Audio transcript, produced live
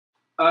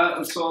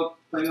Så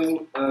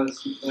final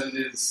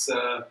is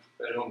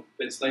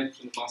it's like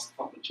from the master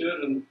temperature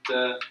and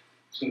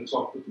some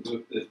talk with the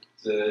group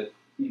that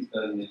he's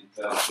done with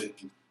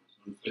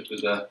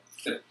the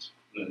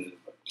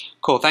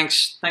Cool,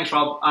 thanks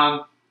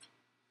Rob.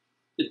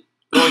 It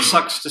always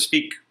sucks to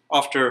speak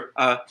after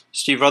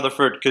Steve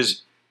Rutherford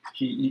because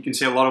he can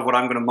say a lot of what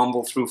I'm going to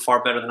mumble through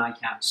far better than I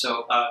can.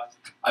 So I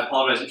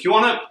apologize. If you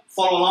want to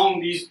follow along,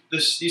 these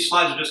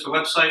slides are just a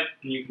website,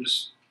 and you can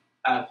just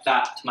add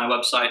that to my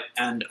website,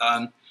 and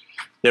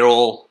they're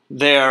all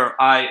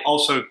there. I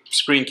also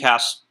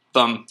screencast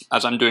them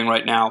as I'm doing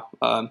right now,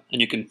 and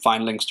you can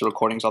find links to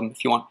recordings of them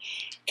if you want.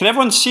 Can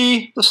everyone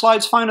see the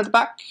slides fine at the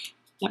back?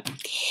 Yeah.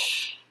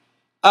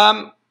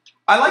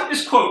 I like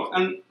this quote,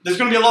 and there's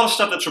going to be a lot of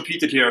stuff that's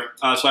repeated here,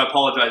 so I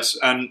apologize.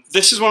 And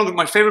this is one of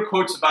my favorite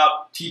quotes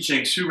about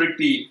teaching. Sue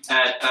Rigby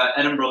at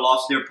Edinburgh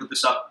last year put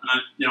this up,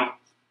 and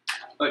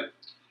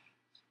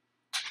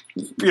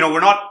we're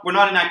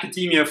not in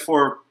academia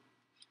for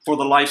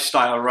the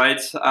lifestyle,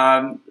 right?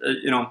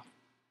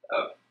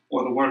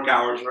 Or the work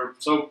hours,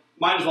 so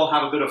might as well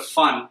have a bit of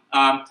fun.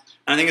 And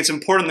I think it's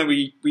important that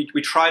we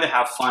try to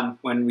have fun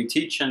when we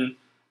teach, and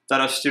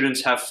that our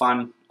students have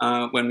fun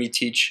when we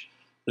teach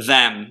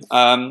them.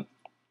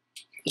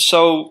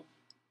 So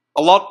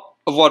a lot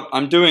of what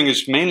I'm doing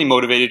is mainly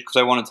motivated because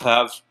I wanted to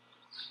have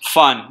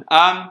fun.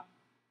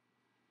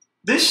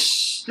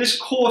 This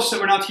course that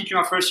we're now teaching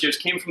our first years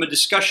came from a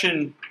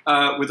discussion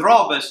with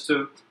Rob as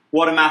to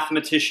what a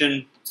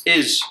mathematician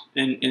is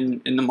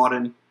in the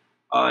modern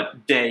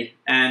day,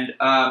 and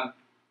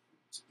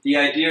the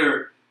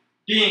idea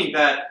being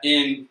that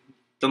in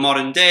the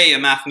modern day a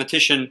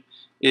mathematician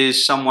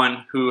is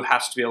someone who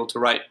has to be able to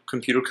write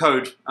computer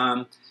code.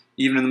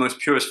 Even in the most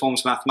purest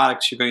forms of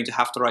mathematics, you're going to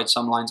have to write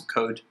some lines of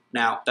code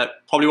now.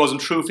 That probably wasn't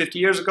true 50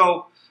 years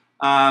ago,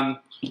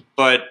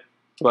 but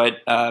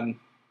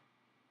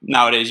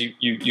nowadays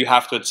you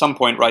have to at some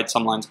point write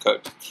some lines of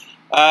code.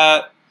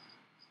 I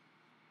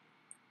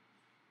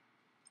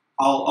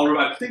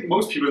think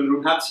most people in the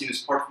room have seen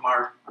this apart from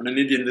our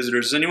Namibian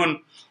visitors. Does anyone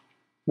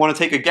want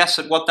to take a guess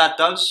at what that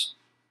does?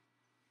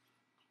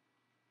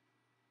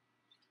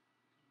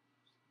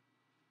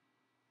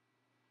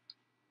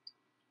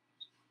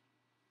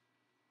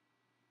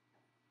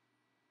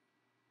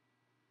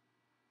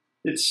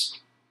 It's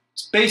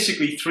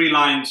basically 3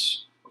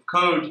 lines of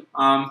code,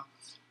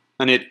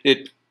 and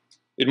it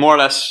more or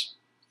less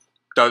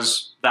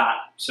does that.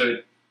 So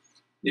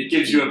it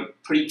gives you a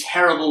pretty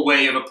terrible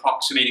way of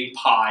approximating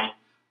pi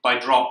by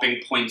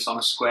dropping points on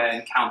a square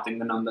and counting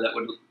the number that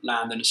would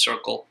land in a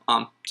circle.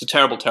 It's a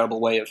terrible,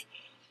 terrible way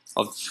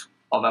of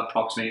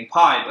approximating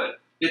pi, but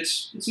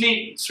it's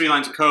neat. It's 3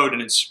 lines of code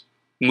and it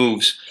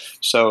moves.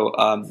 So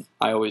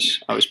I always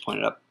point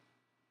it up.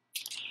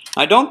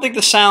 I don't think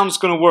the sound's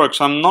going to work,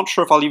 so I'm not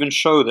sure if I'll even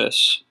show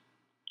this.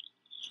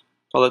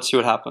 But let's see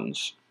what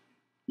happens.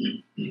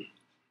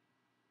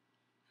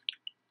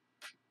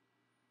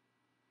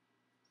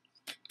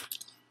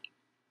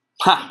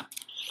 Ha!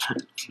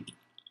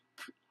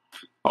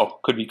 Oh,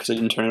 could be because I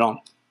didn't turn it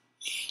on.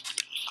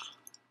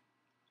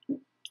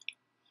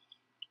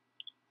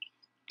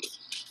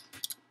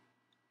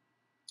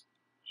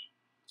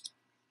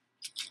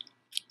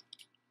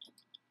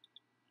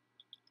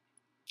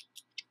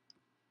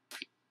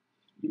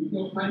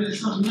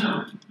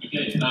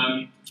 Okay,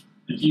 thank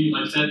you.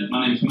 Like I said,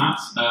 my name's Matt,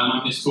 and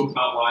I'm here to talk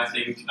about why I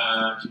think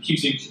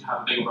computing should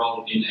have a big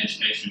role in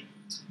education.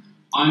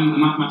 I'm a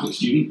mathematics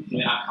student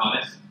here at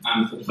Cardiff,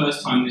 and for the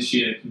first time this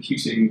year,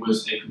 computing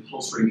was a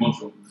compulsory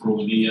module for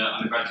all the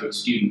undergraduate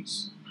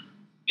students.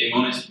 Being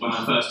honest, when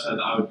I first heard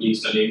that I would be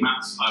studying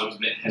maths, I was a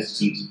bit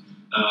hesitant.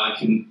 I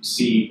couldn't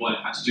see what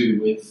it had to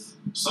do with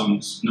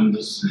sums,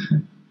 numbers.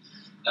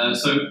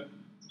 So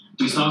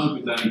we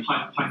started with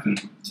Python.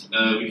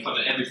 We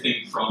covered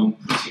everything from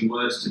printing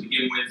words to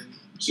begin with,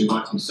 to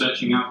writing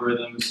searching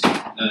algorithms,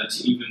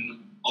 to even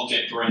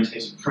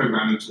object-oriented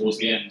programming towards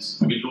the end.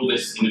 We did all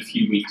this in a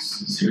few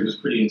weeks, so it was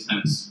pretty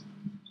intense.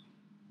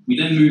 We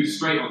then moved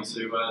straight on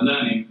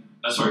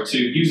to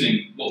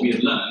using what we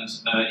had learned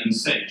in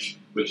Sage,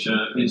 which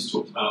Vince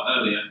talked about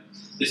earlier.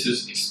 This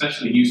is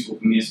especially useful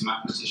for me as a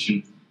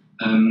mathematician.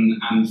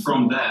 And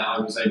from there, I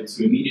was able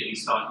to immediately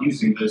start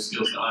using those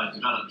skills that I had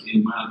developed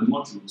in my other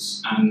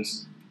modules. And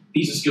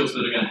these are skills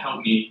that are going to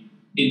help me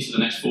into the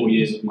next 4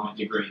 years of my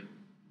degree.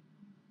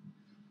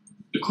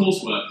 The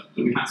coursework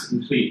that we had to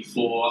complete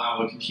for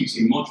our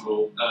computing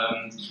module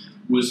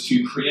was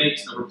to create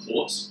a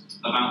report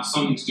about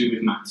something to do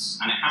with maths,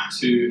 and it had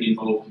to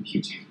involve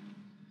computing.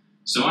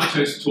 So I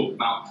chose to talk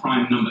about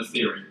prime number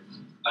theory.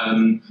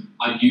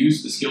 I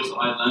used the skills that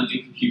I learned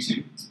in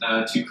computing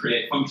to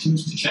create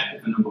functions to check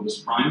if a number was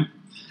prime,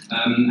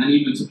 and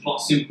even to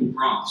plot simple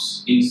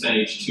graphs in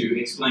Sage to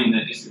explain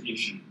their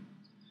distribution.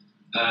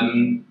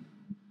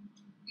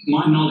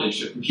 My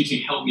knowledge of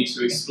computing helped me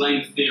to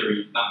explain a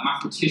theory that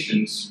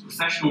mathematicians,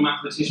 professional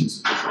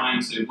mathematicians, have been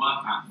trying to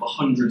work at for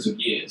hundreds of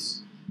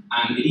years.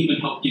 And it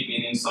even helped give me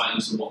an insight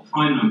into what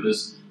prime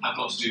numbers have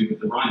got to do with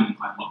the Riemann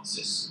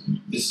hypothesis.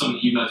 this is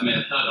something you guys may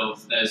have heard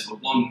of. There's a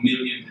 £1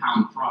 million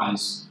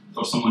prize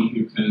for someone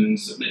who can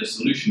submit a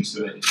solution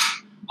to it.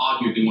 It's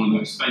arguably one of the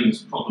most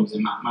famous problems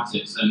in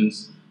mathematics, and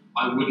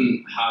I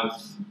wouldn't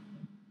have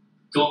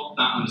got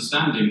that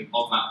understanding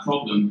of that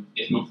problem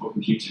if not for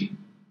computing.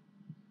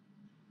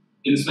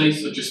 In the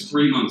space of just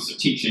 3 months of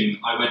teaching,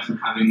 I went from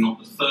having not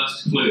the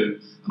first clue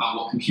about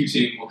what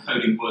computing or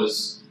coding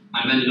was,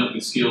 and ended up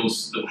with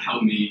skills that will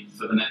help me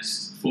for the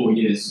next 4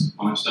 years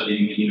while I'm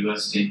studying at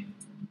university.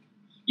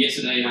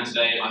 Yesterday and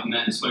today, I've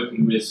met and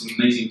spoken with some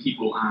amazing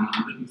people, and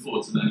I'm looking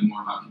forward to learning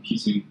more about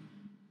computing.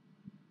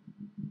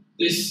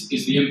 This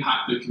is the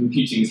impact that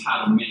computing has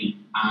had on me,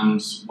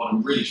 and what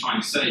I'm really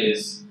trying to say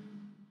is,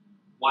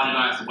 why did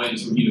I have to wait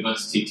until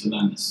university to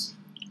learn this?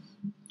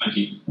 Thank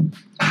you.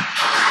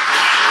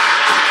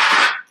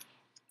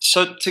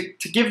 So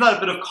to give that a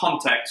bit of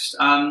context,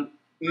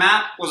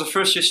 Matt was a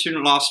first-year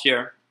student last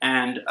year,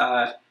 and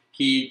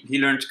he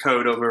learned to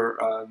code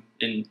over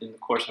in the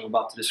course I'm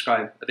about to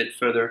describe a bit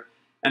further.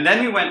 And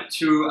then we went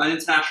to an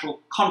international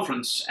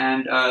conference,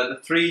 and the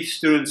three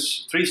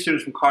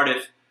students from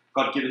Cardiff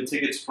got given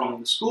tickets from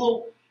the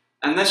school.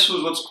 And this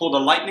was what's called a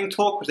lightning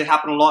talk, because they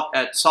happen a lot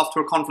at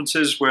software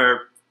conferences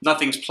where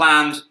nothing's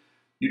planned.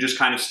 You just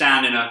kind of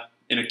stand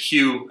in a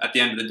queue at the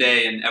end of the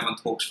day, and everyone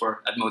talks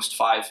for at most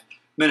 5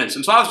 minutes.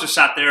 And so I was just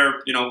sat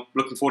there, you know,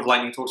 looking forward to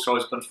lightning talks. So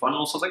always been fun. And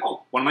also I was like,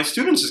 oh, one of my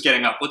students is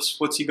getting up.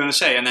 What's he going to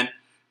say? And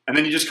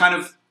then he just kind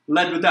of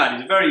led with that.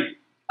 He's a very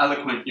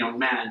eloquent young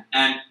man.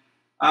 And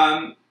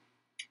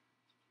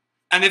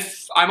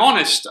if I'm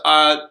honest,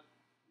 I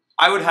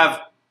would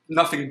have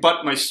nothing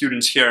but my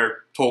students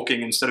here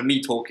talking instead of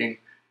me talking.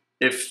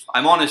 If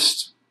I'm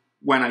honest,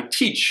 when I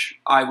teach,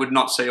 I would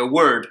not say a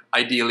word,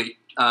 ideally.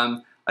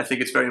 I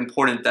think it's very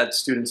important that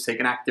students take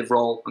an active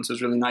role, and so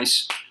it's really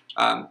nice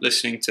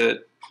listening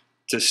to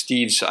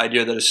Steve's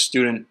idea that a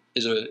student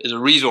is a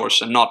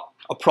resource and not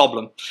a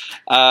problem.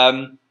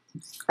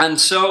 And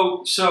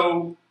so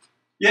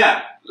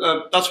yeah,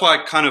 that's why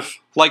I kind of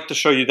like to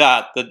show you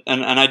that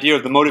an idea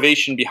of the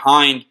motivation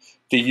behind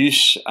the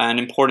use and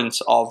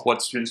importance of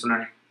what students are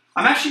learning.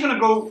 I'm actually going to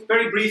go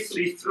very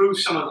briefly through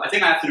some of, I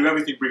think I have to do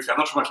everything briefly. I'm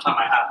not sure how much time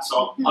I have,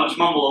 so I'll just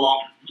mumble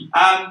along.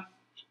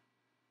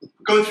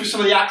 Going through some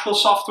of the actual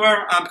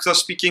software, because I was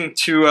speaking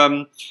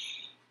to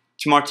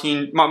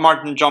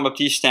Martin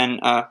Jean-Baptiste, and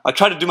I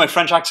tried to do my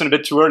French accent a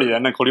bit too early,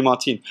 and I called you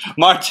Martin.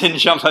 Martin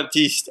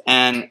Jean-Baptiste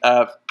and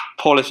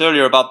Paulus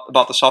earlier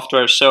about the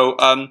software. So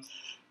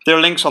there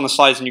are links on the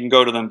slides, and you can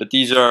go to them. But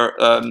these are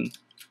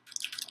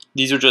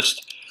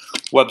just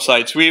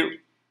websites.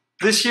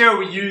 This year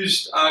we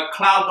used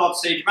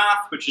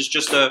cloud.sagemath, which is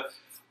just a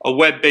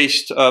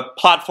web-based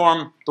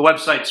platform. The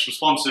website's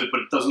responsive,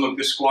 but it doesn't look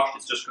this squashed.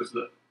 It's just because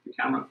of the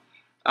camera.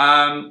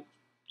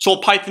 It's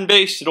all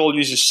Python-based. It all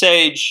uses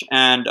Sage,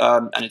 and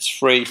it's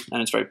free,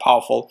 and it's very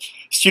powerful.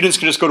 Students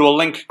can just go to a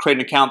link, create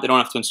an account. They don't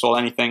have to install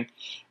anything,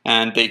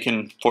 and they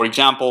can, for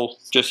example,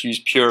 just use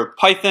pure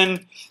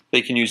Python.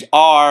 They can use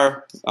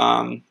R.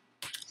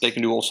 They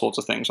can do all sorts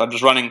of things. I'm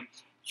just running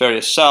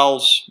various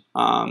cells,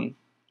 and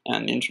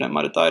the internet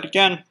might have died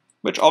again,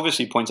 which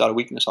obviously points out a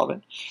weakness of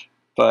it.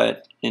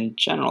 But in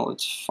general,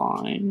 it's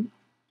fine.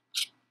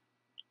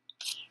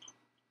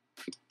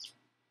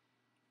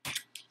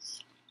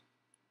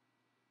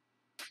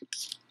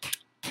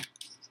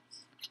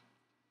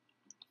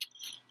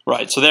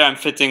 Right, so there I'm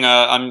fitting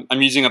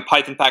I'm using a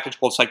Python package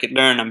called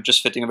scikit-learn. I'm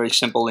just fitting a very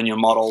simple linear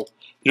model.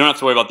 You don't have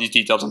to worry about these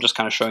details. I'm just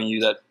kind of showing you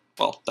that,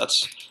 well,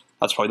 that's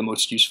probably the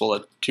most useful,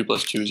 that 2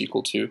 + 2 is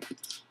equal to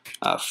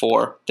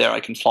 4. There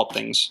I can plot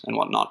things and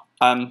whatnot.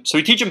 So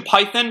we teach in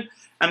Python,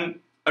 and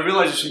I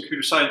realize there's some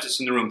computer scientists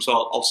in the room, so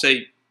I'll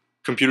say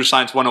computer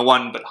science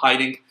 101, but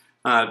hiding,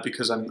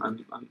 because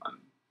I'm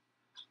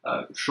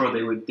sure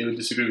they would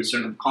disagree with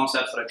certain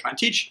concepts that I try and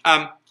teach.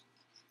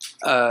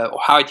 Or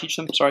how I teach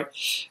them, sorry.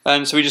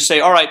 And so we just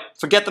say, all right,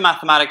 forget the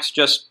mathematics,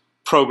 just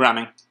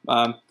programming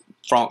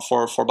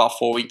for about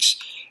 4 weeks.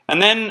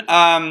 And then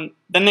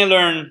they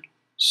learn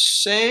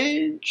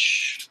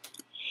Sage,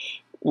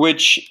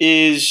 which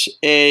is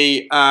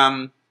a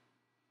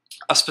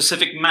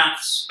specific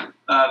maths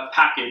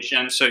package.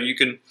 And so you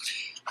can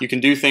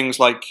do things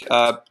like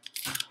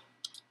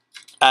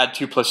add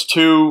 2 +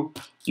 2,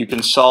 you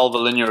can solve a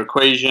linear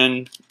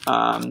equation,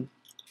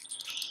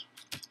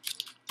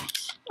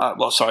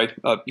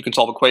 you can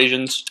solve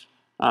equations.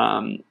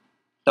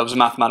 That was a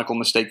mathematical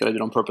mistake that I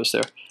did on purpose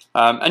there.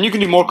 And you can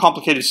do more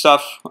complicated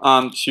stuff.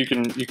 So you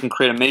can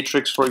create a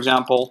matrix, for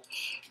example.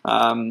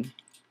 And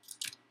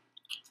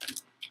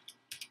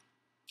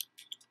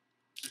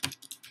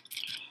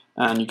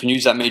you can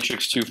use that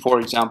matrix to, for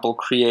example,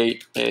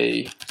 create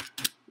a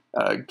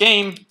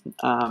game.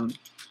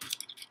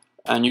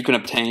 And you can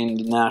obtain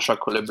the Nash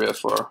equilibria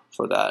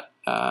for that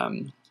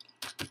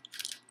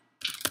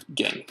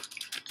game.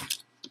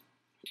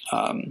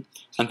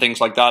 And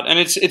things like that. And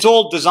it's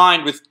all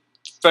designed with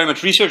very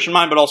much research in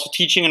mind, but also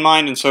teaching in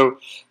mind. And so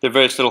there are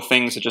various little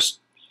things that just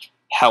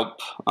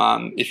help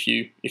if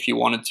you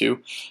wanted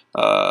to.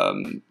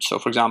 So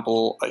for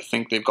example, I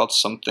think they've got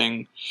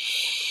something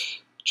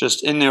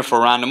just in there for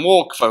a random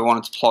walk. If I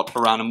wanted to plot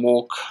a random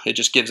walk, it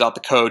just gives out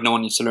the code. No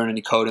one needs to learn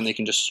any code, and they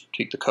can just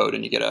tweak the code,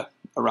 and you get a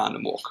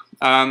random walk.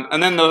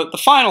 And then the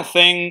final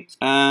thing,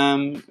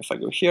 if I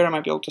go here, I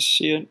might be able to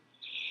see it,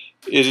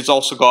 is it's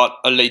also got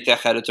a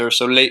LaTeX editor.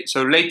 So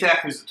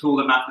LaTeX is the tool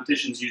that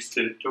mathematicians use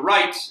to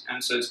write,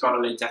 and so it's got a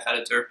LaTeX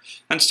editor.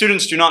 And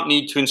students do not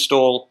need to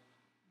install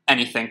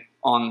anything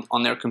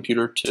on their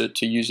computer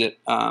to use it.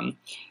 And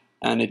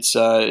it's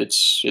a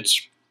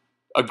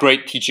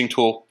great teaching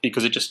tool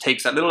because it just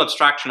takes that little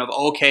abstraction of,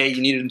 okay,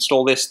 you need to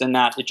install this, then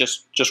that. It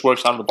just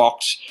works out of the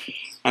box.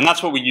 And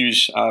that's what we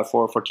use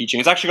for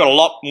teaching. It's actually got a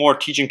lot more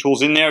teaching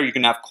tools in there. You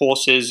can have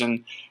courses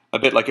and a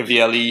bit like a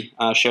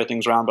VLE, share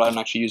things around, but I don't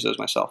actually use those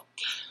myself.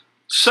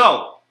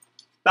 So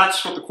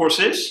that's what the course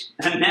is.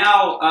 And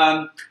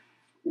now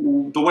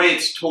the way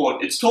it's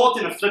taught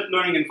in a flipped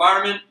learning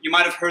environment. You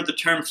might have heard the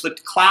term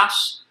flipped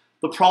class.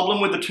 The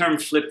problem with the term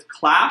flipped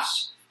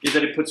class is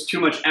that it puts too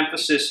much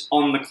emphasis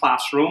on the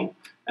classroom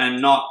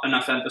and not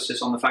enough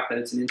emphasis on the fact that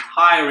it's an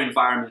entire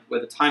environment where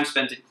the time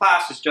spent in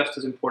class is just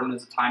as important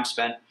as the time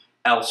spent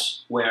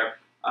elsewhere.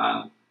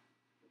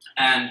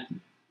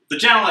 And the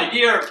general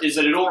idea is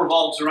that it all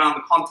revolves around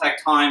the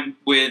contact time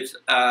with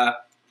a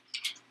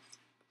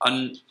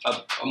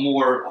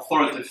more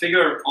authoritative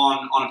figure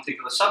on a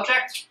particular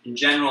subject. In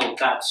general,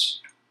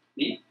 that's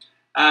me.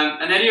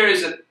 And the idea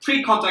is that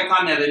pre-contact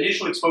time, they have the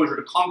initial exposure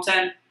to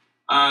content.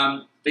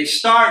 They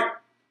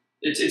start,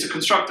 it's a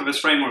constructivist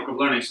framework of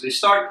learning, so they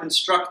start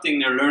constructing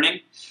their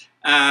learning.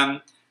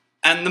 And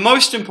the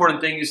most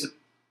important thing is that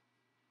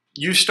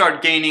you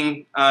start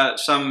gaining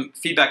some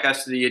feedback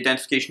as to the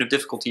identification of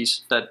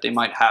difficulties that they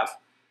might have,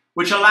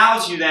 which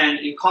allows you then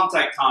in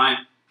contact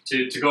time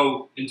to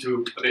go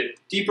into a bit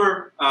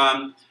deeper.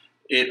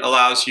 It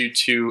allows you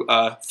to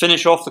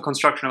finish off the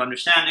construction of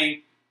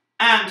understanding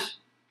and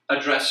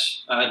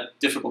address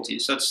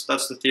difficulties. That's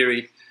the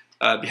theory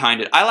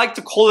behind it. I like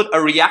to call it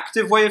a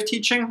reactive way of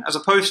teaching as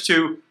opposed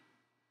to,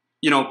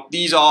 you know,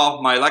 these are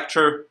my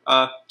lecture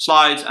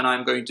slides and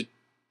I'm going to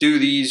do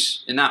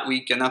these in that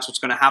week and that's what's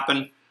going to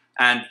happen.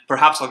 And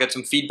perhaps I'll get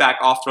some feedback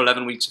after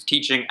 11 weeks of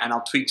teaching and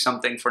I'll tweak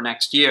something for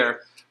next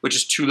year, which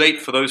is too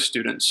late for those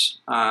students.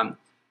 I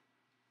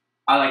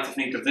like to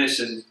think of this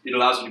as it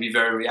allows you to be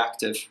very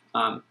reactive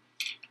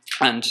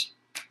and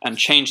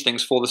change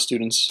things for the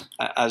students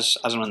as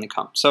and when they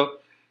come. So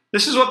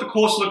this is what the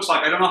course looks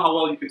like. I don't know how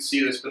well you can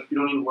see this, but you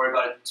don't need to worry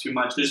about it too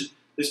much. There's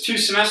 2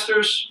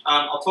 semesters.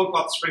 I'll talk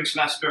about the spring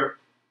semester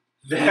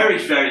very,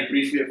 very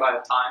briefly if I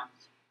have time.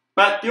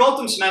 But the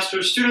autumn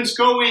semester, students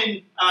go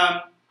in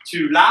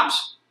to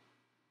labs,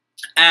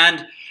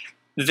 and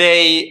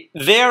they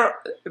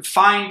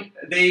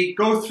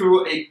go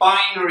through a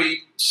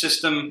binary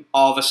system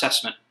of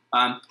assessment.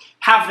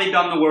 Have they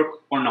done the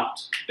work or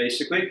not,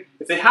 basically?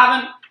 If they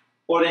haven't,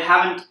 or they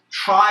haven't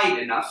tried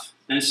enough,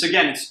 and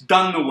it's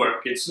done the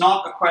work. It's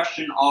not a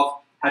question of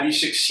have you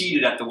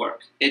succeeded at the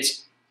work.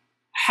 It's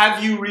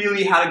have you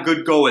really had a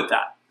good go at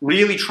that?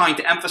 Really trying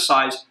to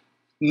emphasize,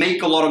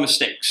 make a lot of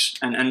mistakes,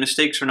 and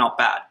mistakes are not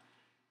bad.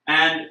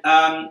 And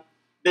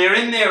they're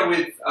in there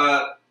with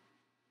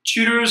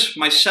tutors,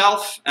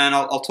 myself, and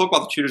I'll talk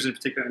about the tutors in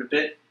particular in a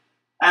bit.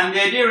 And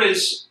the idea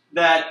is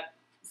that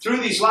through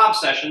these lab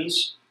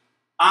sessions,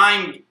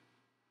 I'm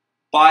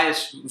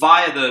biased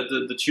via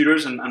the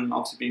tutors, and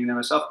obviously being there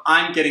myself,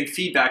 I'm getting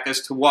feedback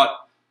as to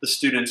what the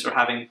students are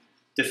having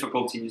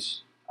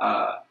difficulties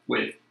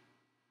with.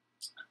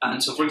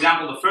 And so, for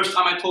example, the first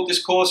time I taught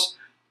this course,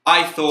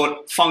 I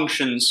thought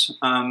functions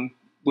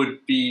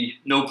would be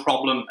no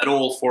problem at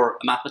all for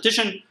a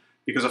mathematician,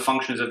 because a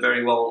function is a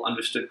very well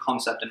understood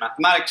concept in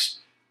mathematics,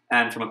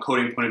 and from a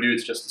coding point of view,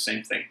 it's just the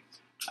same thing.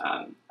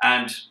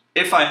 And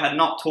if I had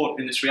not taught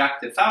in this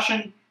reactive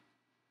fashion,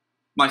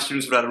 my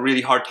students would have had a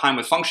really hard time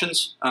with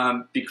functions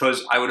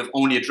because I would have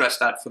only addressed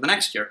that for the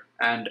next year.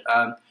 And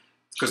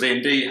because they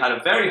indeed had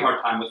a very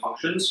hard time with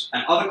functions,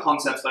 and other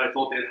concepts that I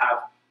thought they'd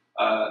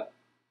have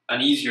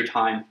an easier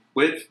time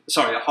with,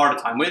 sorry, a harder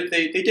time with,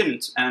 they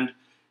didn't. And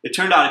it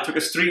turned out it took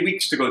us 3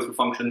 weeks to go through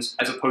functions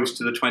as opposed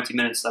to the 20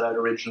 minutes that I'd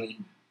originally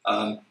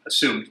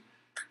assumed.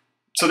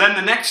 So then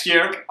the next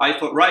year, I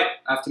thought, right,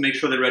 I have to make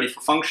sure they're ready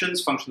for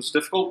functions. Functions are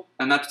difficult,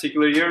 and that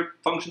particular year,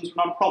 functions were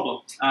not a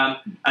problem.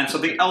 And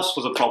something else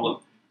was a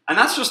problem. And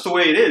that's just the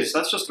way it is.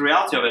 That's just the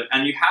reality of it.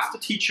 And you have to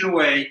teach in a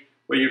way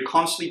where you're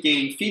constantly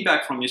gaining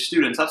feedback from your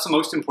students. That's the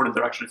most important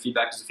direction of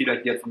feedback, is the feedback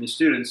you get from your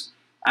students,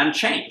 and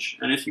change.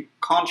 And if you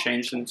can't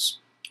change, then it's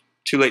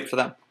too late for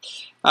them.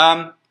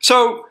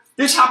 So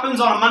this happens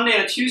on a Monday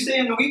and a Tuesday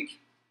in the week.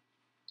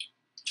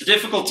 The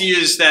difficulty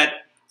is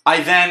that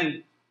I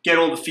then get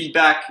all the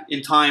feedback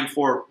in time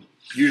for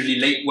usually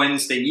late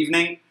Wednesday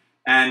evening,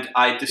 and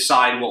I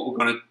decide what we're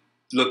going to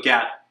look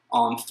at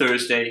on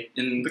Thursday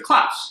in the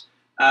class.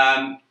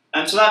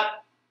 And so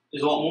that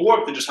is a lot more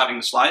work than just having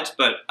the slides,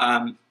 but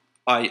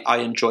I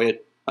enjoy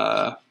it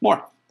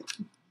more.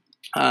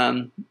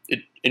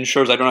 It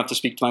ensures I don't have to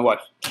speak to my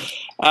wife.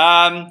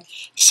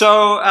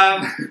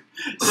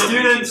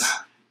 Students...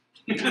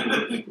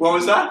 What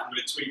was that? I'm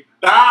going to tweet that.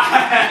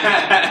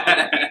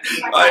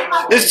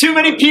 There's too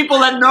many people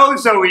that know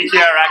Zoe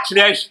here,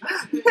 actually.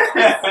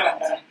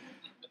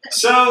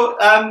 So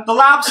the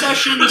lab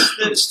sessions,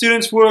 the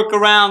students work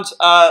around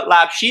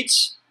lab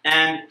sheets,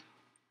 and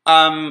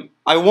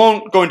I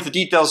won't go into the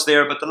details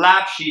there, but the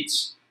lab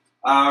sheets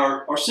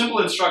are simple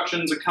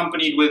instructions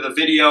accompanied with a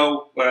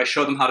video where I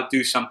show them how to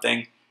do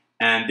something,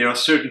 and there are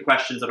certain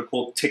questions that are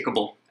called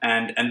tickable,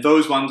 and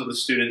those ones are the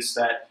students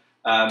that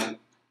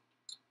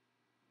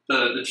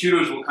the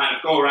tutors will kind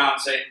of go around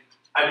and say,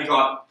 have you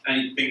got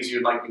any things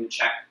you'd like me to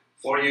check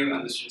for you?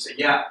 And the students say,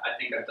 yeah, I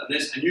think I've done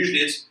this, and usually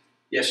it's,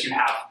 yes, you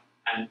have,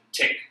 and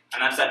tick,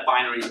 and that's that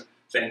binary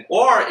thing.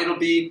 Or it'll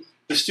be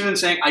the student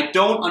saying, I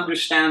don't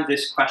understand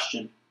this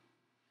question.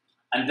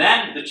 And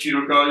then the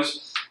tutor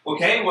goes,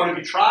 okay, what have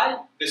you tried?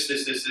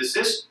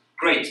 This.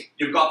 Great,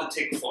 you've got the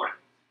tick for it.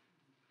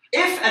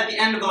 If at the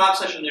end of the lab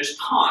session there's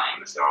time,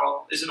 which there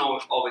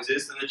always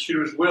is, then the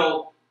tutors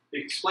will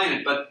explain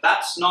it, but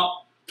that's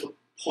not the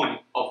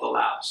point of the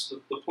labs.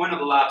 The point of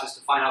the labs is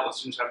to find out what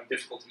students are having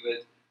difficulty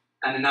with,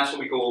 and then that's what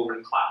we go over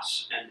in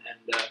class, and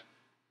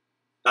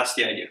that's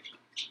the idea.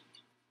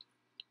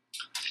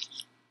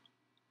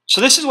 So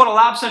this is what a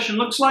lab session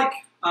looks like.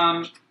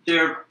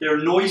 They're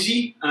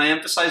noisy, and I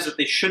emphasize that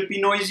they should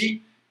be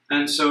noisy.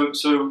 And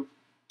so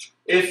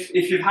if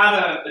you've had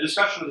a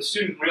discussion with a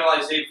student and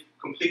realize they've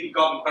completely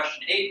gotten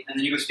question 8, and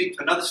then you go speak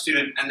to another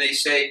student and they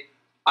say,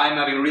 I'm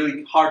having a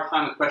really hard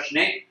time with question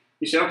 8,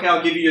 you say, okay,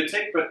 I'll give you a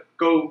tick, but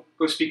go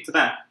speak to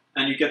them.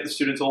 And you get the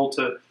students all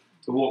to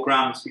walk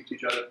around and speak to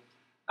each other.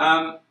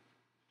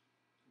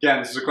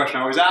 Again, this is a question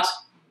I always ask.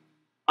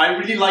 I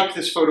really like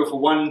this photo for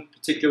one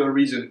particular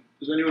reason.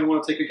 Does anyone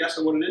want to take a guess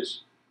at what it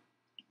is?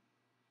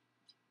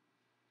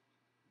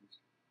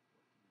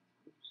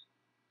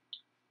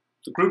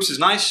 The groups is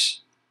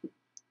nice.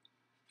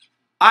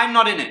 I'm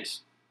not in it.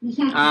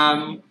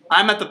 I'm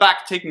at the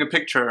back taking a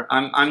picture.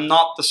 I'm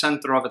not the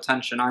center of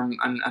attention.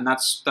 And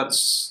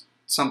that's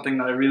something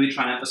that I really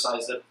try and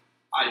emphasize, that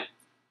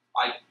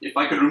if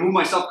I could remove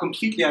myself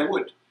completely, I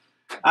would.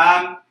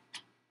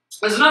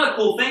 There's another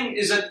cool thing,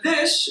 is that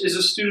this is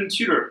a student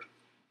tutor.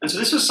 And so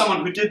this was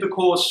someone who did the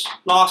course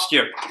last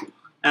year.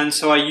 And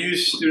so I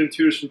used student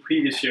tutors from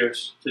previous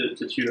years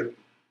to tutor.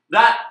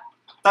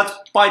 That's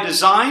by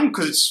design,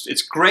 because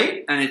it's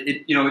great, and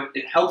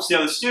it helps the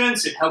other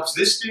students. It helps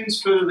this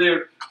students for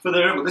their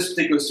well, this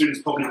particular student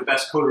is probably the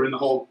best coder in the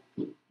whole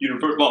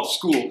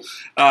school,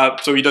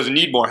 so he doesn't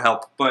need more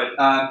help. But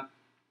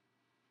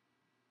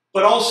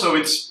also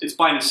it's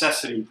by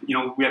necessity.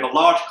 We have a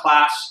large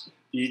class.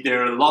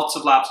 There are lots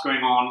of labs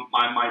going on.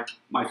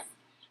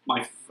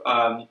 My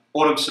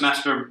autumn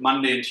semester,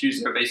 Monday and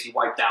Tuesday, are basically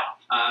wiped out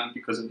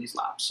because of these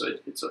labs. So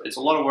it's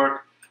a lot of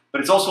work. But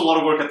it's also a lot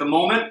of work at the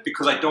moment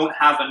because I don't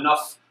have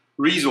enough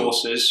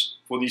resources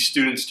for these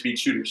students to be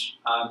tutors.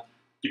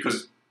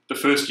 Because the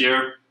first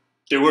year,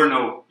 there were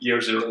no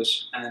year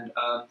zeros.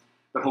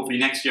 But hopefully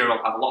next year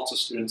I'll have lots of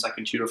students I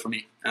can tutor for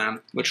me,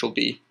 which will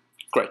be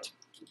great.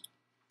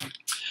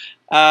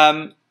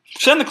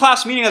 So in the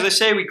class meeting, as I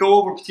say, we go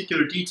over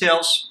particular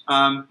details,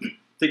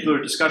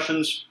 particular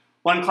discussions.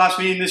 One class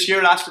meeting this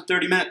year lasted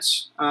 30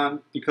 minutes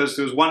because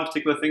there was one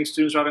particular thing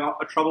students were having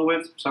a trouble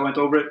with, so I went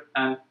over it,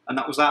 and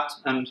that was that,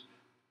 and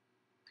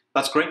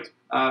that's great.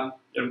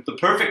 The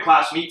perfect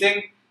class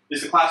meeting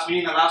is the class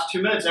meeting that lasts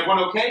 2 minutes. Everyone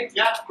okay?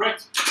 Yeah,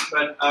 great.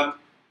 But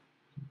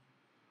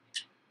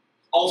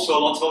also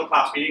lots of other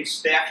class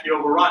meetings, they actually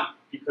overrun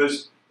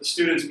because the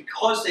students,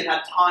 because they've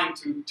had time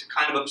to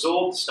kind of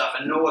absorb the stuff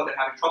and know what they're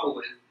having trouble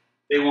with,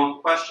 they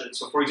want questions.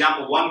 So for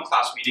example, one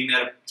class meeting, they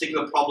had a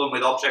particular problem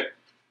with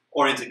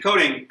object-oriented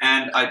coding,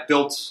 and I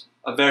built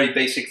a very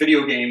basic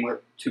video game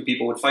where 2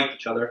 people would fight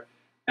each other.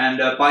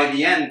 And by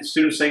the end, the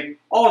students saying,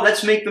 oh,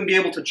 let's make them be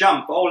able to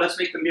jump. Oh, let's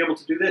make them be able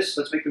to do this.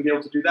 Let's make them be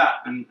able to do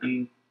that.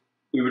 And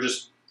we were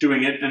just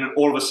doing it, and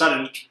all of a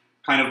sudden,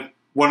 kind of,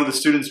 one of the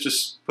students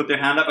just put their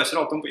hand up. I said,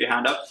 oh, don't put your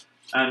hand up.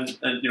 And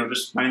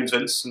just, my name's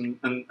Vince. And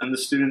the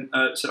student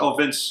said, oh,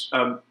 Vince,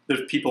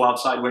 there's people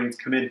outside waiting to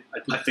come in.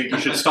 I think you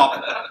should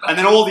stop. And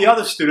then all the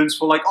other students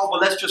were like, oh, well,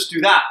 let's just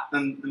do that.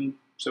 And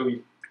so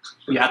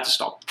we had to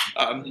stop.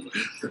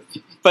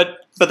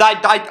 But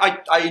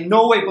I in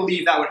no way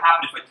believe that would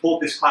happen if I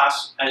told this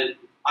class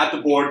at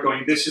the board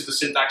going, this is the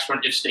syntax for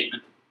an if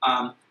statement.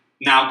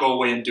 Now go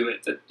away and do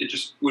it. That it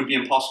just would be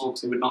impossible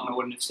because they would not know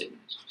what an if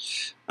statement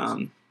is.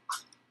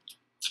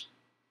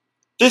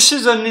 This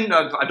is I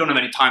don't have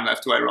any time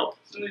left, do I, Rob?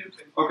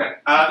 Okay.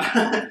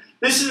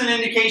 This is an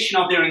indication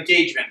of their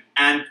engagement.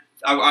 And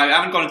I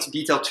haven't gone into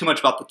detail too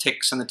much about the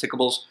ticks and the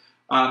tickables.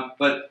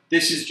 But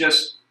this is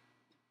just,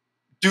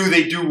 do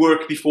they do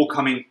work before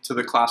coming to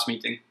the class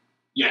meeting?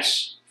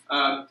 Yes.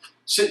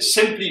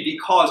 Simply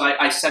because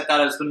I set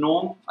that as the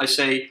norm. I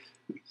say,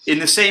 in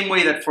the same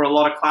way that for a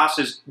lot of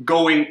classes,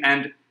 going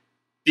and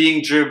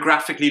being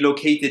geographically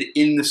located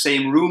in the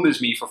same room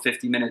as me for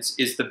 50 minutes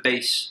is the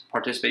base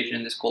participation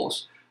in this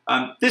course.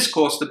 This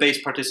course, the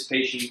base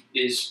participation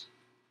is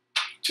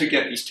to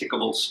get these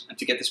tickables and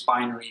to get this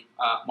binary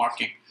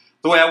marking.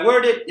 The way I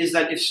word it is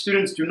that if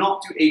students do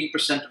not do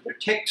 80% of their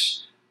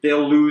ticks,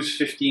 they'll lose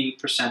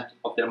 15%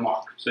 of their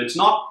mark. So it's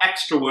not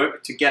extra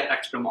work to get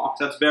extra marks.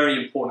 That's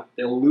very important.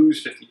 They'll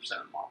lose 50%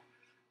 of the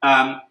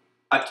mark.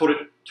 I've taught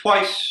it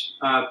twice,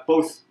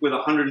 both with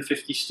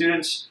 150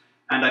 students,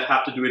 and I've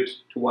had to do it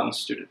to one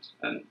student.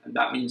 And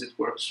that means it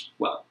works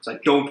well, because I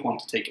don't want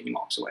to take any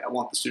marks away. I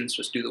want the students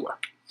to just do the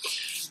work.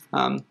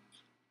 And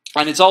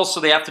it's also,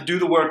 they have to do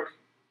the work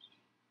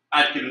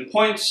at given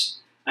points.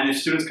 And if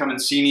students come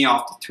and see me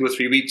after 2 or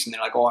 3 weeks and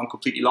they're like, oh, I'm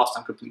completely lost,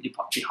 I'm completely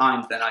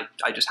behind, then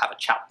I just have a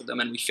chat with them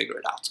and we figure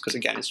it out. Because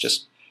again,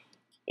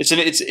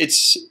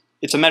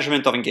 it's a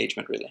measurement of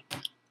engagement, really.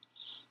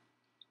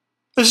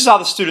 This is how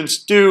the students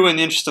do. In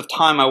the interest of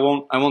time, I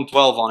won't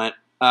dwell on it.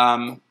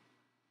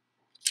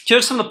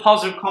 Here's some of the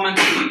positive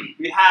comments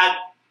we had.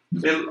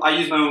 I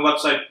used my own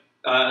website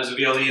as a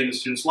VLE and the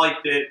students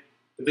liked it.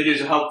 The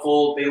videos are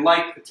helpful. They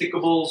like the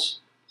tickables.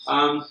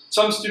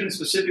 Some students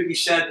specifically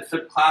said the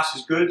flipped class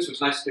is good, so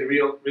it's nice that they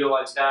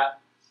realized that.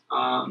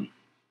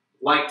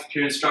 Liked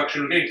peer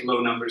instruction. We're getting to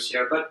low numbers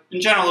here, but in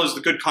general, those are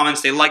the good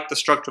comments. They liked the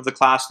structure of the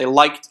class. They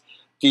liked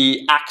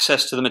the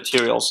access to the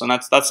materials, and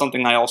that's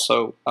something I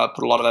also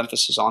put a lot of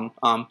emphasis on.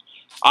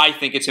 I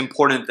think it's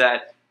important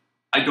that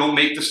I don't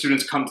make the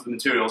students come to the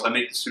materials. I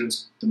make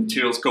the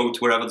materials go to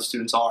wherever the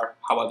students are,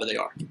 however they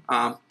are.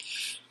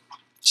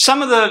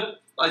 Some of the,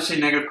 I'd say,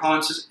 negative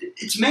comments is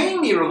it's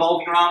mainly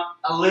revolving around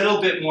a little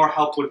bit more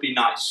help would be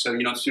nice. So,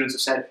 you know, students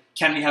have said,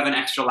 can we have an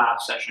extra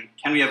lab session?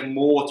 Can we have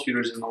more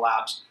tutors in the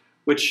labs?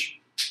 Which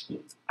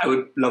I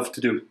would love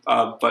to do,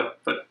 but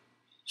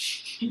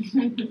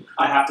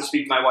I have to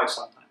speak to my wife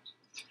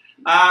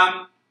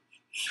sometimes.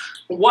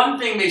 One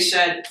thing they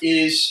said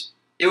is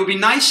it would be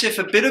nice if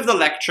a bit of the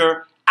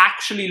lecture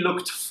actually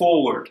looked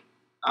forward.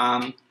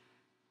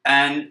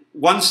 And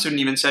one student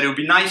even said it would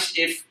be nice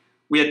if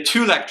we had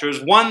 2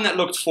 lectures, one that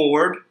looked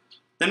forward,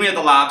 then we had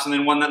the labs, and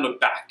then one that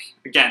looked back.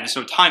 Again, there's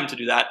no time to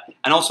do that.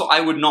 And also,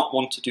 I would not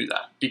want to do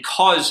that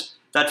because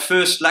that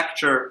first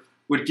lecture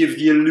would give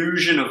the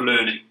illusion of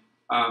learning,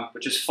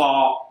 which is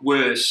far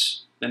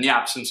worse than the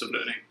absence of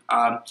learning,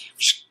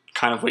 which is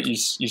kind of what you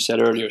said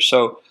earlier.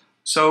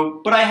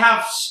 But I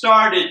have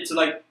started to,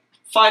 like,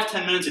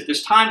 5-10 minutes if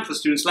there's time for the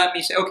students, let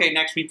me say, okay,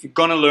 next week you're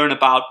going to learn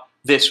about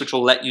this, which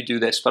will let you do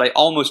this. But I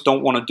almost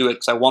don't want to do it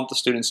because I want the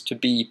students to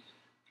be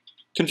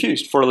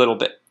confused for a little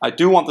bit. I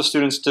do want the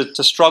students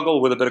to struggle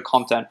with a bit of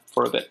content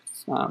for a bit.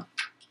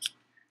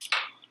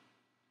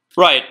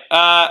 Right.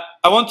 I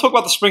won't talk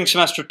about the spring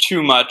semester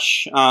too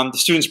much. The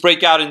students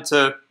break out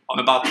into, I'm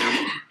about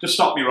to, just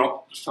stop me,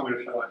 Rob. Just tell me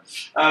to shut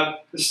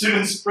up. The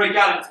students break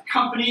out into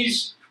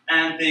companies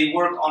and they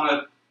work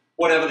on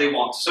whatever they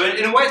want. So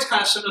in a way, it's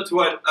kind of similar to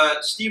what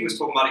Steve was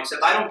talking about,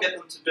 except I don't get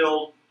them to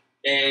build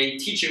a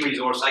teaching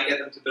resource. I get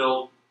them to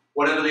build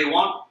whatever they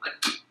want.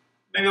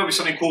 Maybe it'll be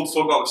something cool to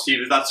talk about with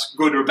Steve. If that's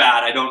good or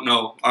bad, I don't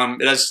know.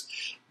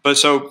 But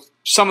so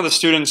some of the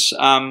students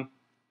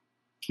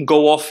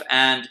go off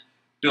and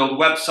build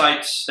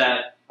websites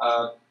that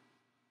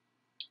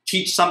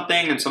teach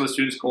something, and some of the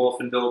students go off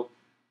and build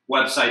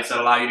websites that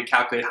allow you to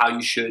calculate how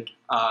you should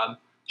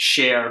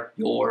share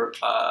your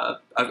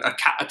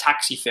a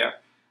taxi fare.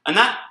 And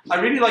that, I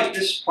really like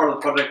this part of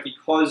the project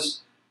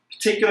because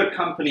particular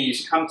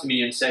companies come to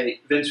me and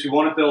say, Vince, we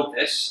want to build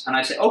this. And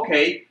I say,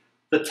 okay,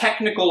 the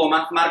technical or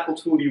mathematical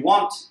tool you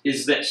want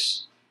is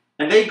this.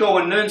 And they go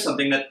and learn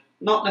something that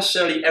not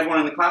necessarily everyone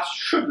in the class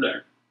should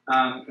learn.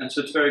 And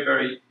so it's very,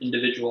 very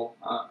individual,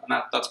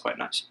 and that's quite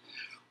nice.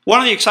 One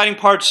of the exciting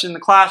parts in the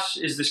class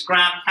is this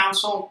grand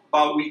council.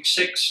 About week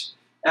 6,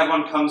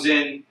 everyone comes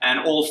in and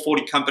all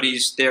 40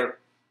 companies, their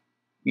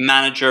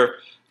manager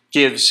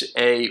gives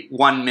a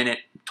 1-minute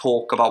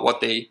talk about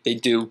what they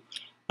do.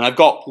 And I've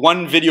got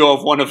one video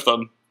of one of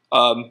them.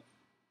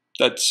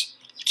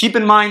 Keep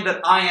in mind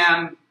that I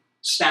am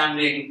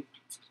standing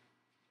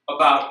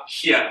about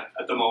here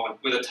at the moment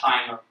with a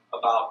timer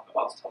about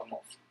to tell them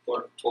off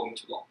for talking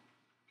too long.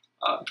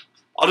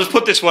 I'll just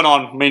put this one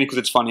on mainly because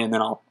it's funny, and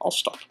then I'll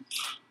stop.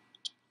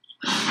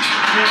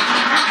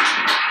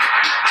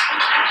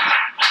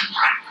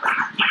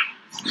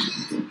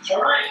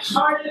 Alright,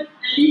 Cardiff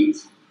Elite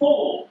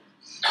 4.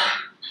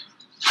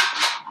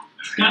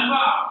 Stand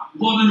up,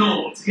 one and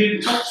all, to hear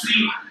the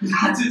topsy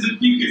patterns of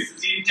mucus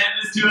as he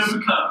endeavours to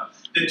overcome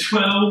the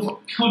 12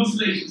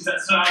 constellations that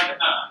surround the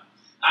Earth.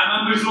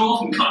 I'm Ambrose Law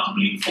from Cardiff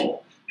Elite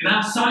 4. In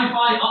our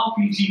sci-fi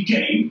RPG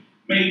game,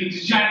 made into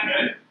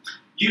Django,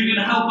 you're going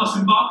to help us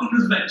embark on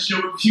an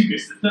adventure with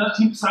Fugus, the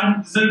 13th sign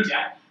of the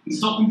Zodiac, and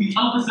stopping the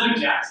other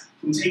Zodiacs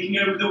from taking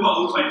over the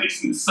world by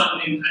fixing the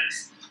sun in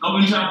place. I'm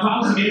going to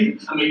advise you in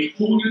and make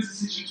all your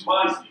decisions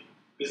wisely,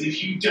 because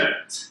if you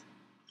don't,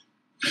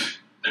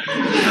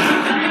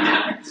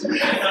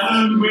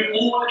 we're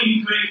all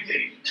in great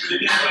danger. But in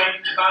this way,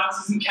 if the balance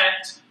isn't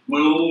kept,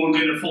 we're all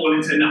going to fall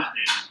into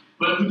nothing.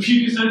 But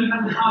computers only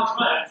have the hard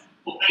work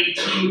for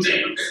 18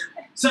 days.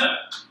 So,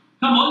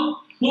 come on,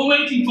 what are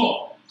we waiting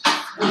for?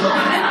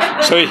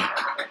 So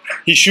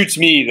he shoots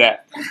me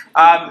there.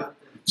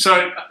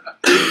 So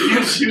he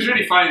was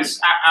really funny.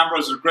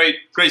 Ambrose was a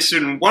great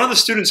student. One of the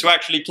students who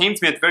actually came to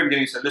me at the very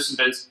beginning said, listen,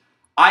 Vince,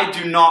 I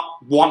do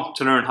not want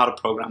to learn how to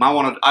program. I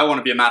want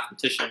to be a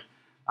mathematician,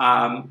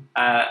 and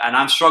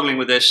I'm struggling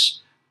with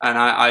this, and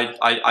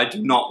I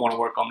do not want to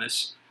work on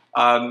this.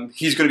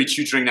 He's going to be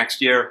tutoring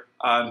next year.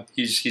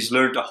 He's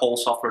learned a whole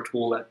software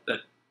tool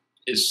that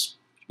is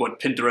what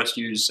Pinterest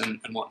uses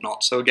and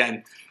whatnot. So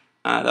again,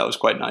 that was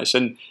quite nice,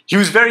 and he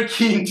was very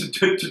keen to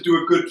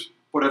do a good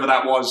whatever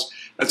that was,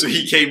 and so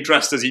he came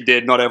dressed as he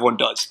did. Not everyone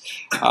does,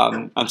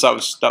 and so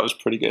that was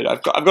pretty good.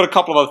 I've got a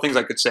couple of other things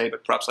I could say,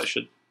 but perhaps I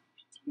should.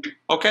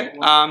 Okay.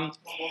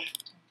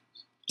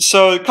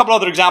 So a couple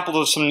other examples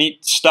of some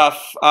neat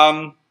stuff.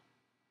 Now,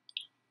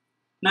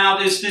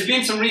 there's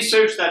been some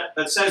research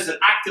that says that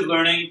active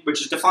learning,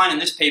 which is defined in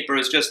this paper,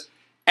 is just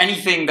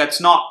anything that's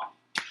not,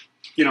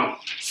 you know,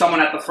 someone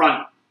at the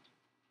front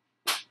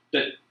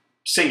that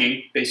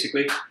singing,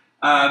 basically,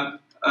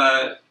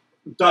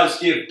 does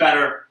give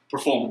better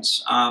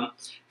performance.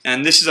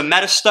 And this is a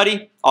meta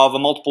study of a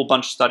multiple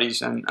bunch of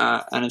studies, and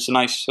it's a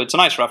nice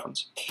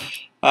reference.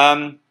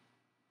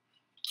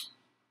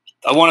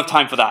 I won't have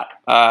time for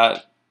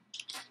that.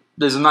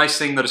 There's a nice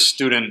thing that a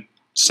student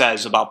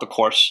says about the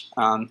course.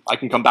 I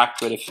can come back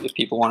to it if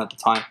people want at the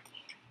time.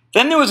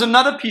 Then there was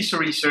another piece of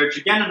research,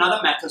 again another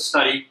meta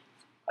study,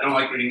 I don't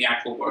like reading the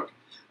actual work,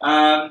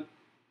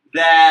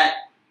 that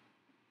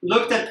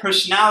looked at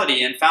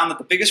personality and found that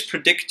the biggest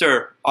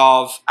predictor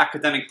of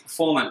academic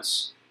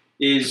performance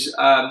is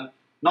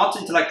not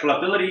intellectual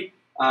ability,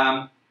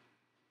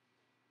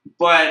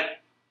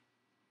 but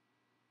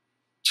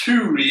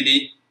two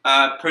really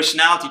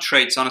personality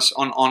traits on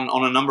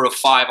a number of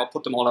 5. I'll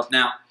put them all up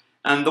now.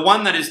 And the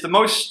one that is the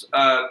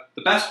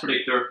best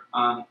predictor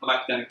of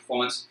academic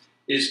performance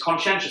is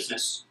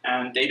conscientiousness.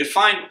 And they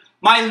define,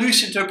 my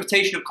loose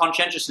interpretation of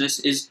conscientiousness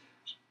is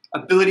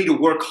ability to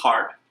work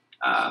hard.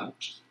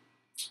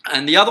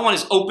 And the other one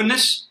is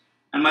openness.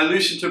 And my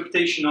loose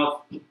interpretation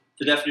of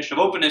the definition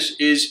of openness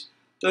is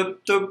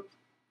the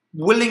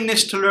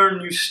willingness to learn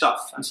new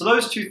stuff. And so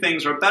those two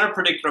things are a better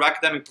predictor of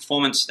academic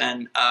performance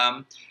than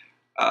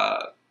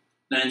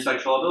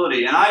intellectual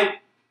ability. And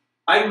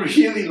I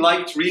really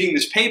liked reading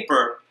this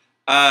paper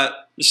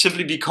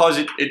simply because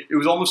it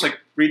was almost like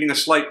reading a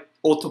slight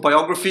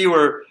autobiography,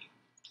 where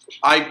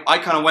I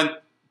kind of went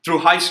through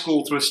high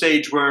school through a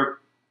stage where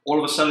all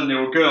of a sudden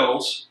there were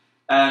girls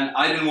and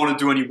I didn't want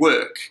to do any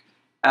work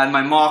and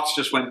my marks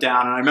just went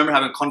down. And I remember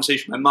having a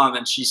conversation with my mom,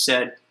 and she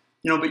said,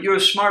 you know, but you're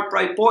a smart,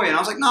 bright boy. And I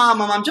was like, nah,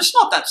 Mom, I'm just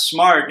not that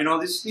smart. You know,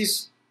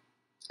 these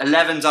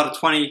 11s out of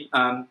 20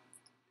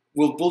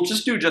 will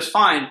just do just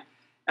fine.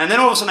 And then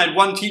all of a sudden I had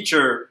one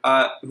teacher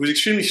who was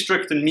extremely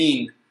strict and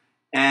mean,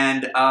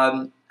 and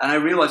I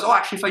realized, oh,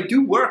 actually, if I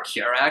do work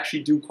here, I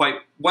actually do quite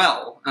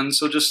well. And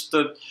so just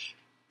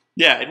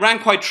yeah, it rang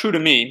quite true to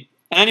me.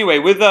 And anyway,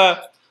 with an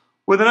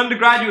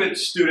undergraduate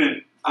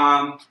student,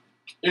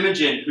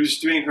 Imogen, who's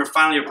doing her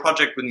final year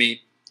project with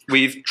me,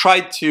 we've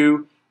tried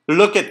to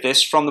look at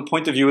this from the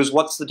point of view as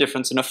what's the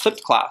difference in a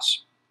flipped class.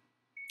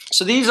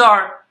 So these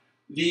are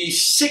the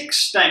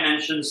 6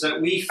 dimensions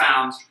that we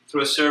found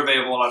through a survey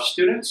of all our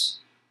students.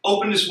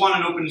 Openness 1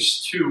 and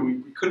openness 2,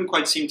 we couldn't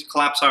quite seem to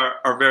collapse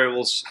our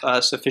variables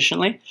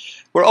sufficiently.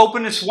 Where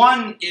openness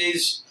 1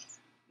 is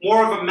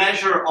more of a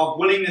measure of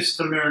willingness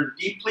to learn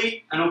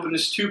deeply, and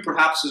openness 2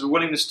 perhaps is a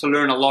willingness to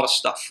learn a lot of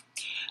stuff.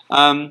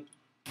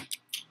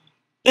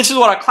 This is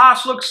what our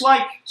class looks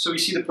like. So we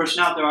see the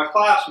personality of our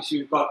class. We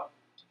see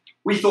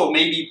we thought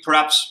maybe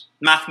perhaps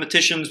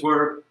mathematicians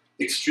were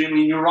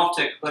extremely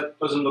neurotic, but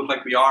doesn't look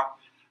like we are.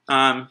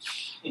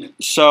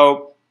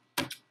 So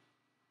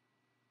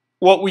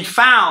what we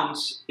found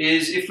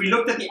is if we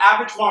looked at the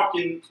average mark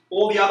in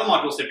all the other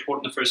modules they're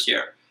taught in the first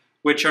year,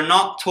 which are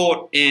not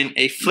taught in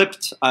a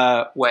flipped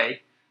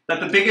way, that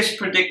the biggest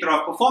predictor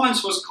of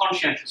performance was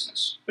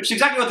conscientiousness, which is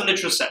exactly what the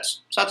literature says.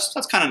 So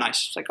that's kind of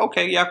nice. It's like,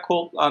 okay, yeah,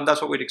 cool, that's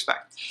what we'd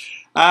expect.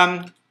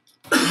 Not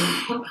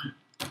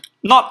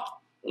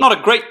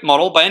a great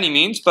model by any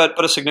means,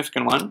 but a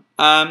significant one.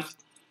 And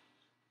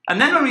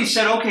then when we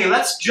said, okay,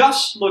 let's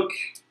just look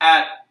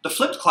at the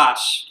flipped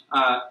class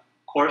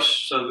course,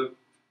 so the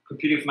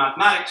computing for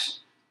mathematics,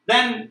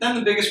 then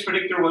the biggest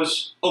predictor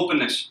was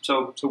openness,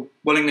 so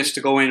willingness to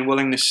go in,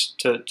 willingness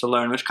to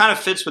learn, which kind of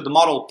fits with the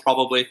model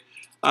probably.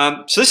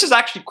 So this is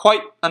actually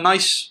quite a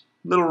nice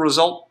little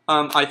result,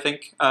 I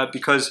think,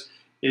 because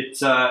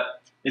it's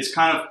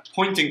kind of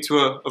pointing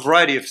to a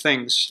variety of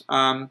things.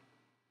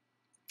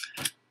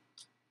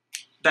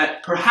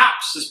 That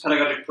perhaps this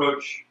pedagogic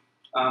approach,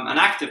 an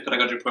active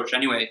pedagogic approach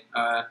anyway,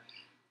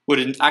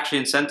 would actually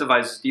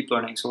incentivize deep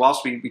learning. So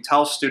whilst we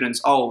tell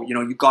students, oh, you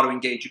know, you've got to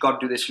engage, you've got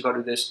to do this, you've got to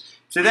do this,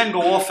 if they then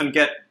go off and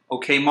get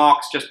okay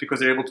marks just because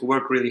they're able to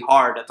work really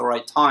hard at the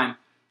right time,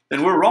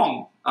 then we're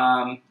wrong.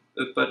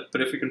 But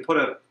if we can put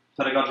a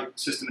pedagogic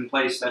system in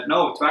place that,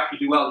 no, to actually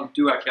do well, you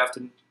do actually have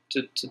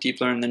to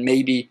deep learn, then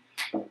maybe.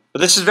 But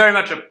this is very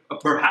much a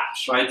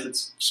perhaps, right?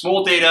 It's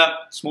small data,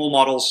 small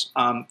models,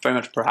 very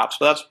much perhaps.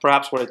 But that's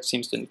perhaps what it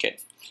seems to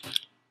indicate.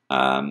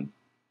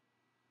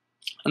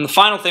 And the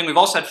final thing, we've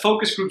also had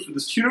focus groups with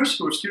the tutors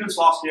who were students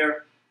last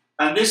year.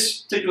 And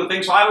this particular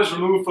thing, so I was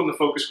removed from the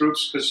focus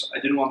groups because I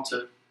didn't want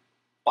to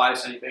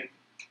bias anything.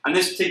 And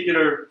this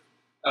particular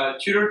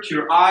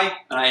tutor I,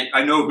 and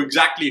I know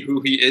exactly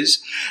who he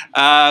is,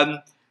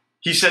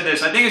 he said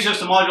this: I think it's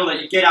just a module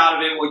that you get out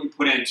of it what you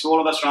put in. So all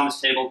of us around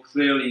this table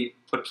clearly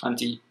put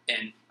plenty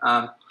in.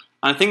 And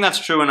I think that's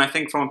true, and I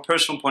think from a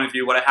personal point of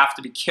view, what I have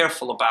to be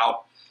careful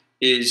about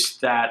is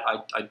that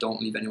I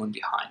don't leave anyone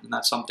behind. And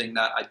that's something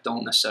that I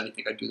don't necessarily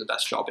think I do the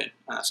best job in.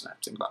 And that's what I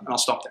have to think about. And I'll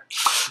stop there.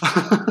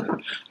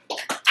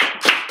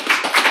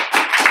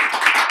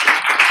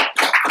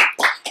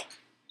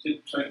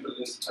 Try to put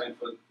this time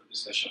for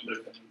discussion, but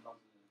if anyone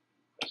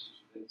has any questions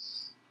for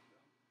this.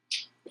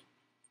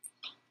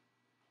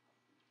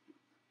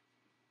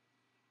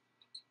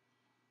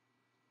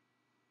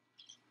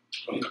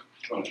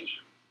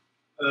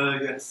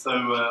 Yes, so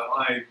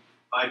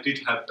I did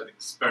have an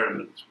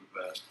experiment with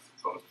a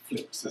sort of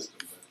flip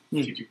system.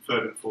 Teaching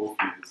third and fourth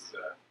years,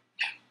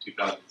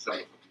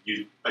 2007,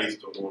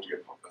 based on audio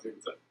pop. I think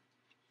it's a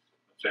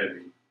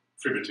fairly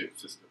primitive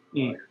system.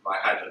 I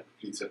had a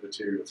piece of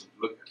material to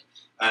look at.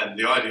 And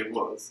the idea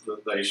was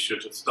that they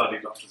should have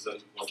studied up to a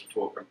certain point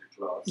before coming to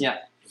class. Yeah.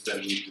 And then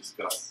we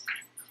discuss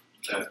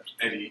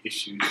any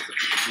issues that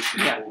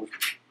were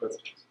missing or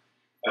questions.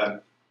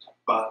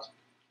 But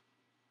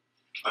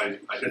I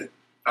just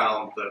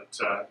found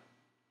that,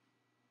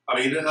 I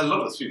mean, a lot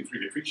of the students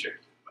really appreciated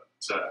it,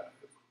 but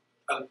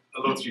a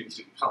lot of students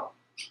didn't come.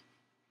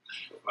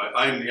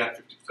 I only had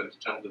 50%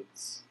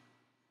 attendance,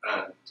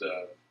 and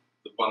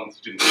the ones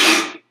who didn't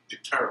come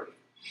did terribly.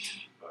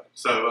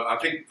 So I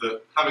think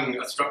that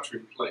having a structure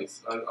in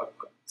place,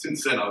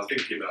 since then I was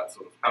thinking about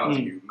sort of how do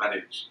you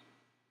manage,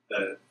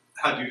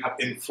 how do you have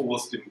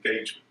enforced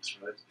engagement,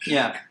 right?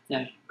 Yeah,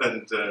 yeah.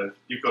 And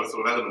you've got a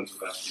sort of element of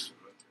that.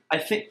 Right? I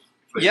think,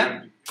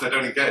 if they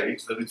don't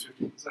engage, then it's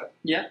 50%.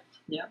 Yeah,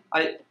 yeah.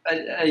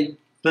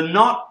 The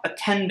not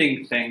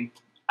attending thing,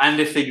 and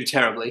if they do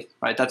terribly,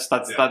 right? Because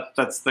that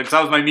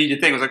was my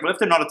immediate thing. I was like, well, if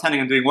they're not attending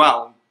and doing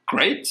well,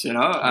 great, you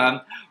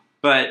know.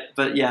 But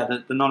yeah,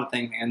 the not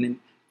attending thing and then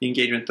the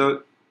engagement.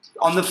 Though,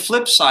 on the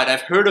flip side,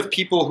 I've heard of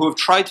people who have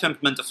tried to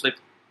implement a flip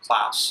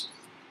class,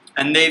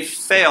 and they've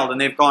failed,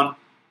 and they've gone,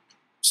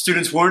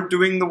 students weren't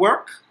doing the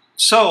work,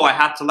 so I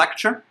had to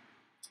lecture.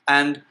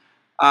 And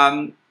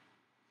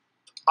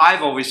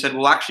I've always said,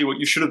 well, actually, what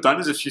you should have done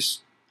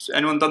is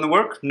anyone done the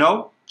work?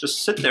 No,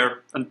 just sit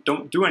there and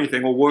don't do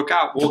anything, or walk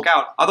out.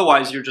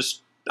 Otherwise,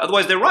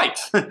 they're right.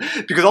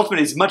 Because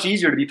ultimately, it's much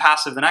easier to be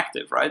passive than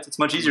active, right? It's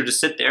much easier to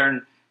sit there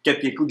and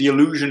get the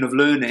illusion of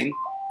learning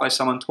by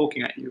someone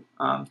talking at you.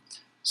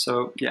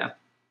 So yeah,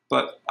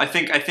 but I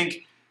think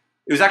it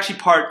was actually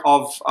part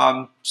of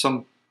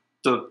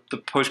the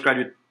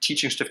postgraduate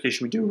teaching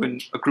certification we do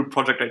in a group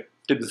project I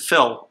did with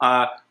Phil.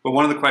 But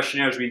one of the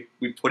questionnaires we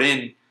put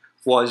in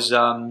was,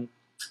 are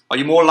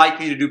you more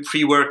likely to do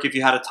pre-work if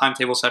you had a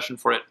timetable session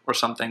for it or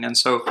something? And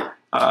so,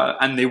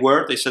 and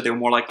they said they were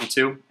more likely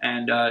to,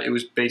 and it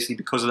was basically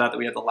because of that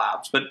we have the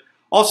labs. But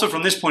also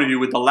from this point of view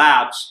with the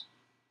labs,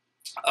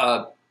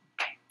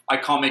 I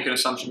can't make an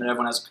assumption that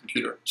everyone has a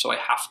computer, so I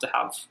have to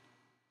have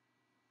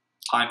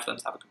time for them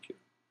to have a computer.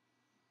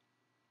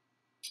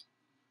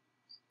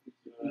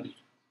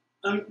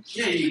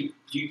 Yeah,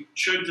 you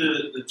showed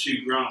the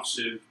two graphs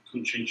of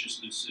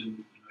conscientiousness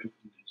and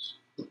openness.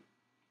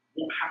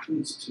 What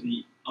happens to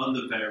the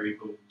other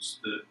variables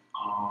that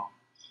are,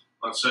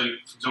 like, so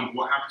for example,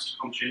 what happens to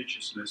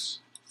conscientiousness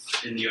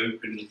in the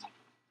open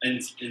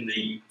and in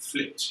the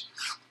flipped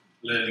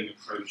learning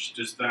approach?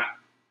 Does that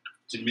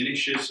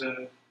diminish as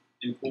an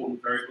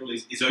important variable?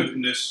 Does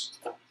openness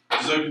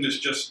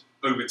just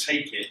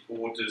overtake it,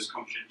 or does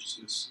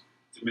conscientiousness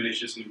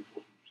diminish as an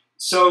important?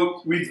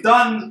 So we've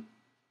done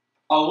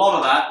a lot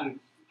of that, and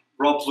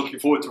Rob's looking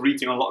forward to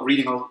reading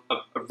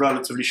a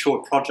relatively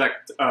short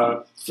project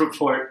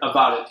report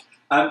about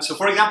it. So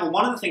for example,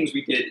 one of the things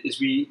we did is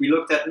we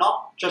looked at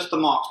not just the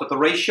marks, but the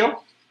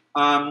ratio.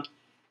 And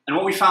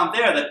what we found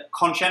there, that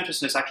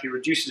conscientiousness actually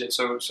reduces it.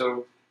 So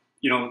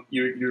you know,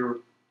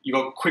 you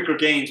got quicker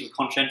gains with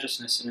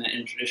conscientiousness in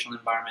a traditional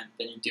environment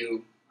than you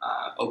do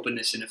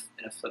openness in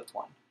a flipped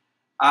one.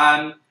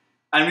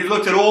 And we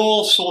looked at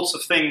all sorts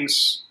of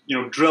things, you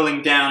know,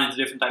 drilling down into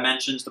different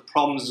dimensions. The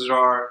problems is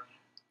our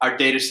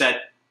data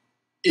set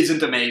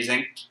isn't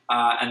amazing.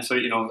 And so,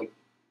 you know, like,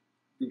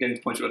 we're getting to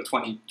the point where we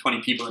have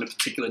 20 people in a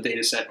particular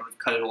data set where we've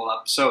cut it all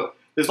up. So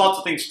there's lots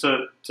of things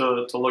to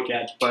look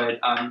at.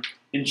 But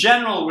in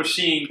general, we're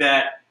seeing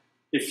that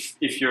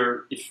if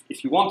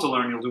you want to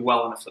learn, you'll do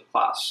well in a flipped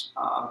class.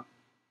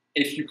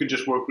 If you can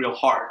just work real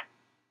hard,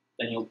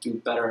 then you'll do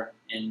better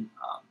in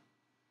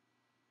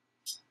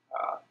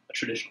a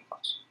traditional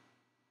class.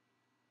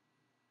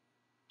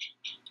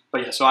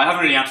 But yeah, so I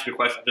haven't really answered your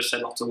question. I just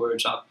said lots of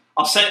words.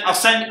 I'll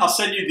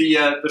send you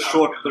the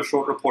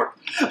short report.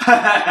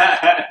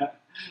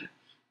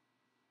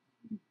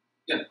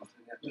 Yeah.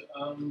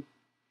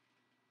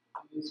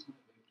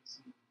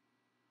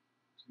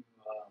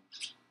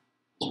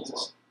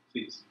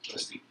 Please,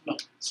 Steve. No,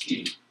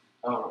 Steve.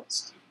 All right,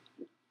 Steve.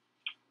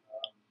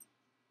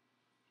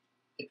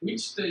 At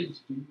which stage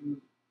do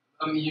you?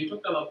 I mean, you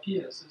talked about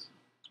peer assessment.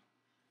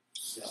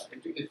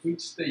 At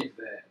which stage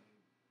then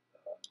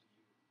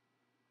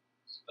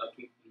you start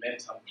to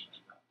implement something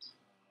like that,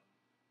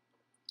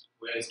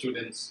 where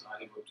students are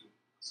able to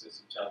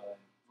access each other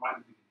Right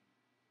at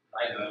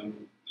the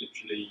beginning.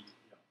 Literally,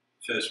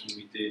 first one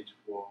we did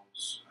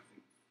was, I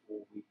think, 4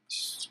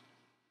 weeks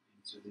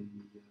into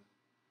the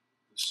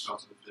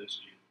start of the first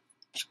year.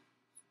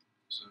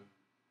 So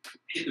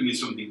hit them with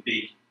something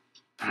big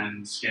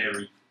and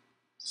scary to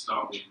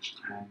start with,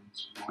 and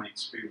my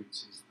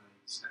experience is they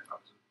step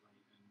up to the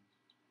plate and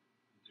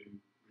do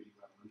really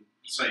well. And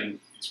the same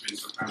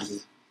experience I found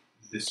with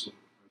this sort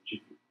of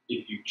approach.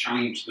 If you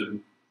challenge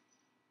them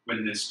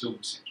when they're still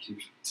receptive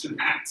to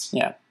that,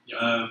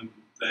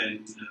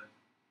 then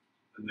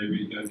they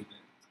really go with it.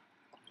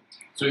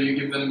 So you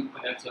give them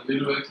perhaps a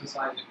little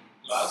exercise in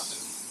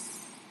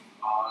class,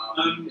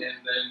 and then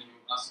you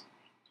ask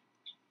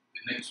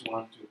the next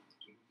one to look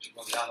at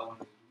what the other one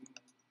is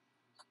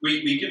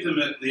doing. We give them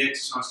the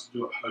exercise to do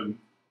at home,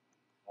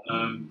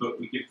 but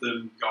we give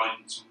them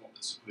guidance on what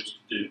they're supposed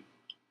to do.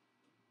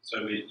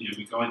 So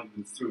we guide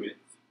them through it.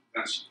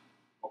 That's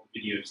what the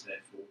video is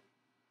there for,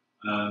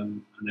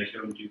 and they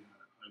go and do that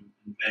at home,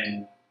 and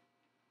then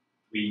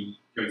we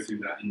go through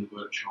that in the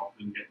workshop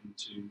and get them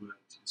to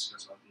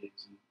discuss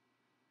ideas and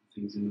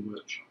things in the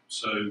workshop.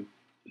 So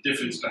the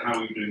difference to how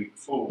we were doing it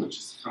before, which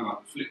is kind of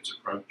like the flipped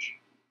approach,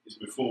 is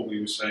before we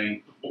were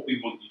saying, what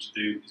we want you to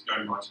do is go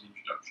and write an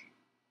introduction.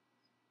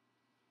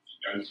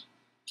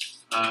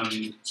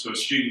 So a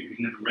student who'd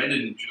never read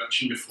an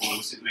introduction before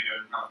was sitting there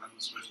going, how am I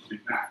supposed to do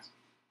that?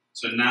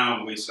 So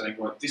now we're saying,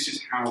 right, this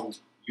is how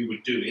you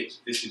would do it,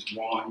 this is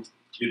why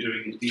you're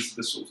doing it, these are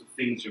the sorts of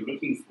things you're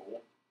looking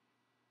for.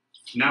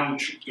 Now we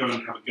should go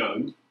and have a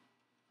go,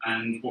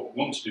 and what we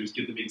want to do is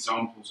give them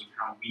examples of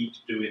how we'd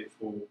do it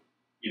for,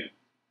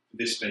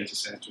 this data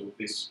set or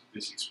this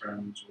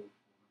experiment or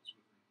that sort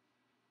of thing.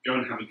 Go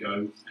and have a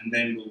go, and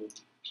then we'll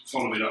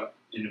follow it up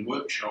in a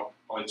workshop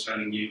by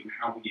telling you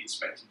how we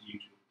expected you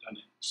to have done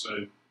it.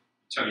 So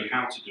tell you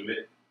how to do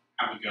it,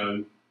 have a go,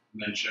 and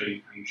then show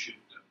you how you should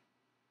have done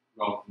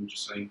it, rather than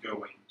just saying go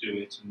away and do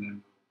it, and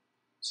then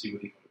we'll see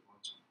whether you got it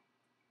right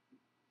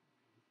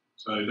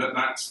or not. So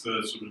that's the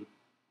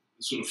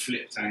sort of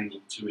flipped angle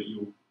to it.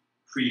 You're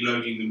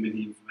preloading them with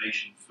the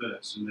information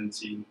first, and then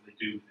seeing what they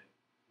do with it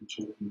and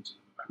talking to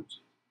them about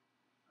it.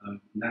 And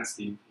that's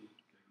the important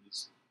thing,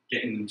 is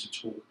getting them to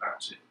talk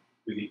about it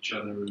with each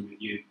other and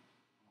with you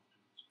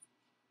afterwards.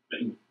 But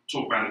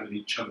talk about it with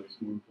each other is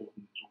more important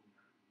than talking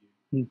about it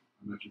with you.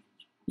 I imagine.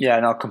 Yeah,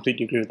 no, I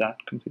completely agree with that.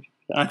 Completely.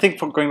 And I think,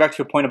 going back to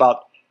your point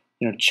about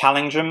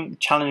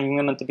challenging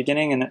them at the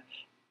beginning, and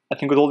I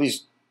think with all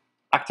these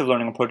active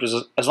learning approaches,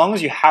 as long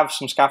as you have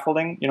some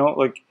scaffolding,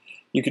 like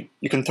you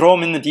can throw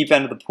them in the deep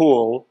end of the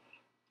pool,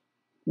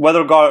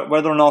 whether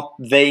or not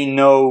they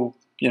know,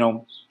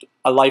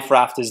 a life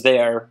raft is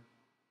there,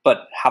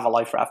 but have a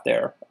life raft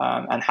there,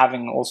 and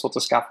having all sorts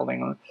of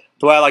scaffolding.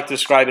 The way I like to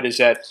describe it is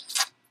that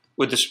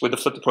with the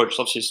flipped approach,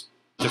 obviously it's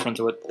different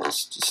to what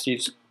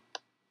Steve's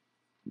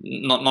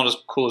not as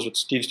cool as what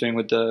Steve's doing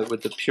with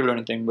the peer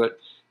learning thing, but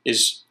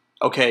is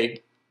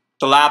okay.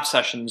 The lab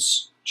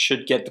sessions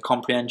should get the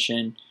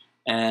comprehension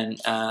and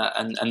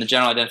the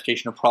general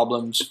identification of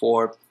problems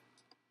for,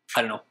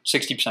 I don't know,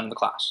 60% of the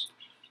class.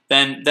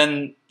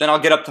 Then I'll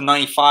get up to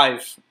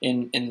 95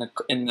 in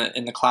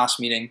the class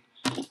meeting,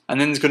 and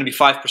then there's going to be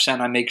 5%.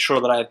 I make sure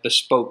that I have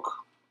bespoke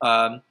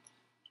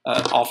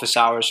office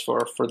hours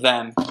for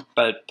them,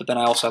 but then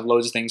I also have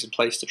loads of things in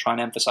place to try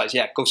and emphasize.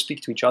 Yeah, go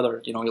speak to each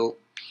other.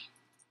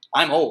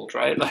 I'm old,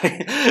 right? Like,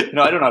 I don't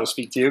know how to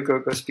speak to you.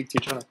 Go speak to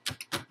each other.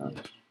 I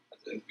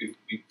think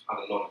we've had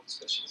a lot of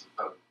discussions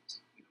about,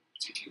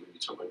 particularly when you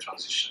talk about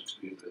transition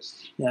to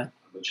university, and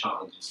the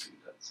challenges to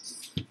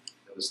that.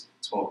 There was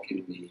talk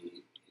in the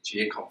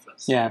HA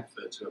conference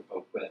referred to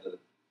about whether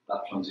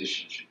that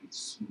transition should be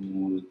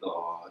smooth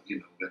or,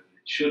 whether it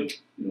should,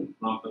 ramp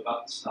up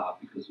at the start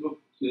because of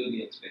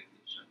clearly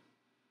expectation.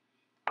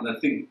 And I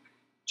think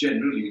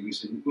generally we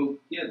say, well,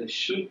 yeah, there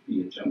should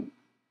be a jump,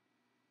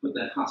 but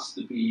there has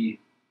to be,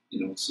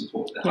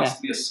 support. There has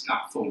to be a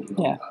scaffold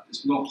around that.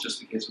 It's not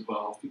just a case of, well,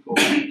 off we go.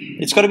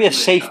 It's got to be a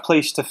safe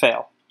place to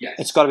fail. Yes.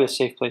 It's got to be a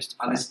safe place to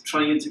fail. And it's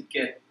trying to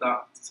get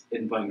that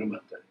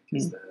environment, I think,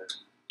 is the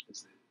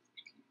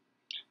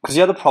because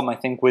the other problem, I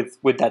think, with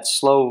that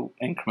slow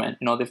increment,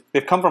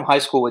 they've come from high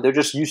school where they're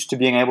just used to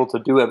being able to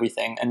do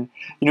everything. And,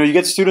 you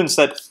get students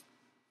that,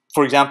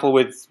 for example,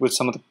 with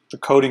some of the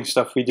coding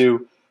stuff we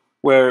do,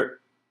 where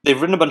they've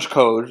written a bunch of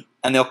code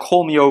and they'll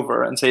call me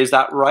over and say, is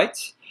that right?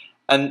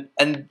 And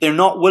they're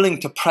not willing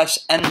to press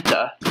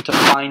enter to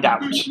find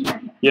out,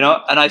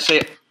 And I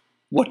say,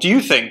 what do you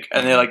think?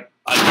 And they're like,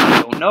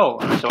 I don't know.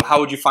 And so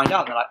how would you find out?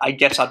 And they're like, I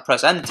guess I'd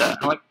press enter. And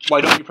I'm like,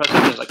 why don't you press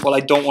enter? It's like, well, I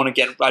don't want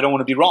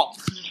to be wrong.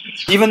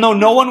 Even though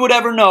no one would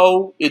ever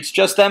know, it's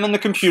just them and the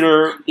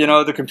computer.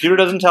 The computer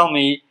doesn't tell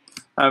me.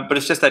 But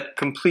it's just that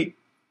complete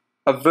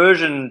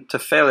aversion to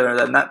failure.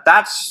 And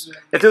that's,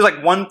 if there's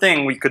like one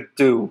thing we could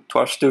do to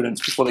our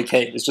students before they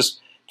came, is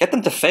just get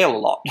them to fail a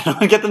lot.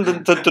 Get them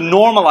to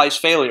normalize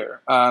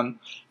failure.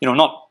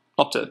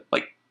 Not to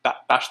like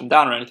bash them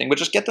down or anything, but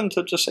just get them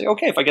to just say,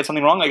 okay, if I get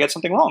something wrong, I get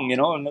something wrong, you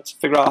know, and let's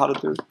figure out how to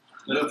do it.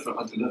 Learn from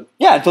how to learn.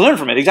 Yeah, to learn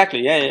from it,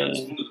 exactly. Yeah. One of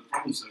the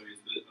problems though is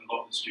that a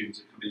lot of the students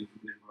are coming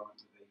from an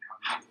environment where they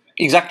haven't had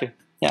it. Exactly.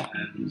 Yeah.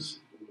 And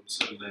all of a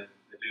sudden they're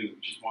doing it,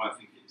 which is why I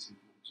think it's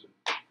important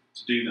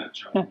to do that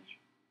challenge.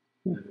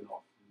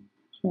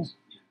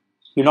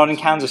 You're not in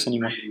Kansas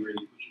anymore.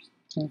 Really pushes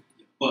them.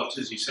 But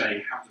as you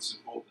say, have the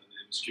support that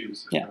the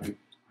students that go, I have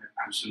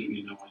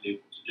absolutely no idea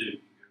what to do. You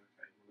go,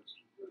 okay, well, let's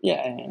do it.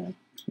 Yeah.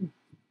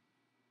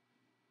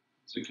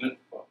 So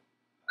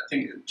I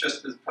think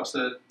just as perhaps a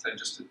time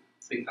just to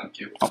say thank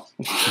you. Oh.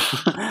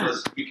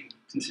 Because we can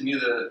continue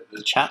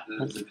the Chat.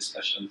 the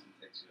discussions and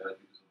things, you know,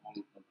 because a whole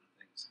number of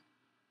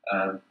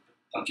things.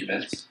 Thank you,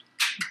 Vince.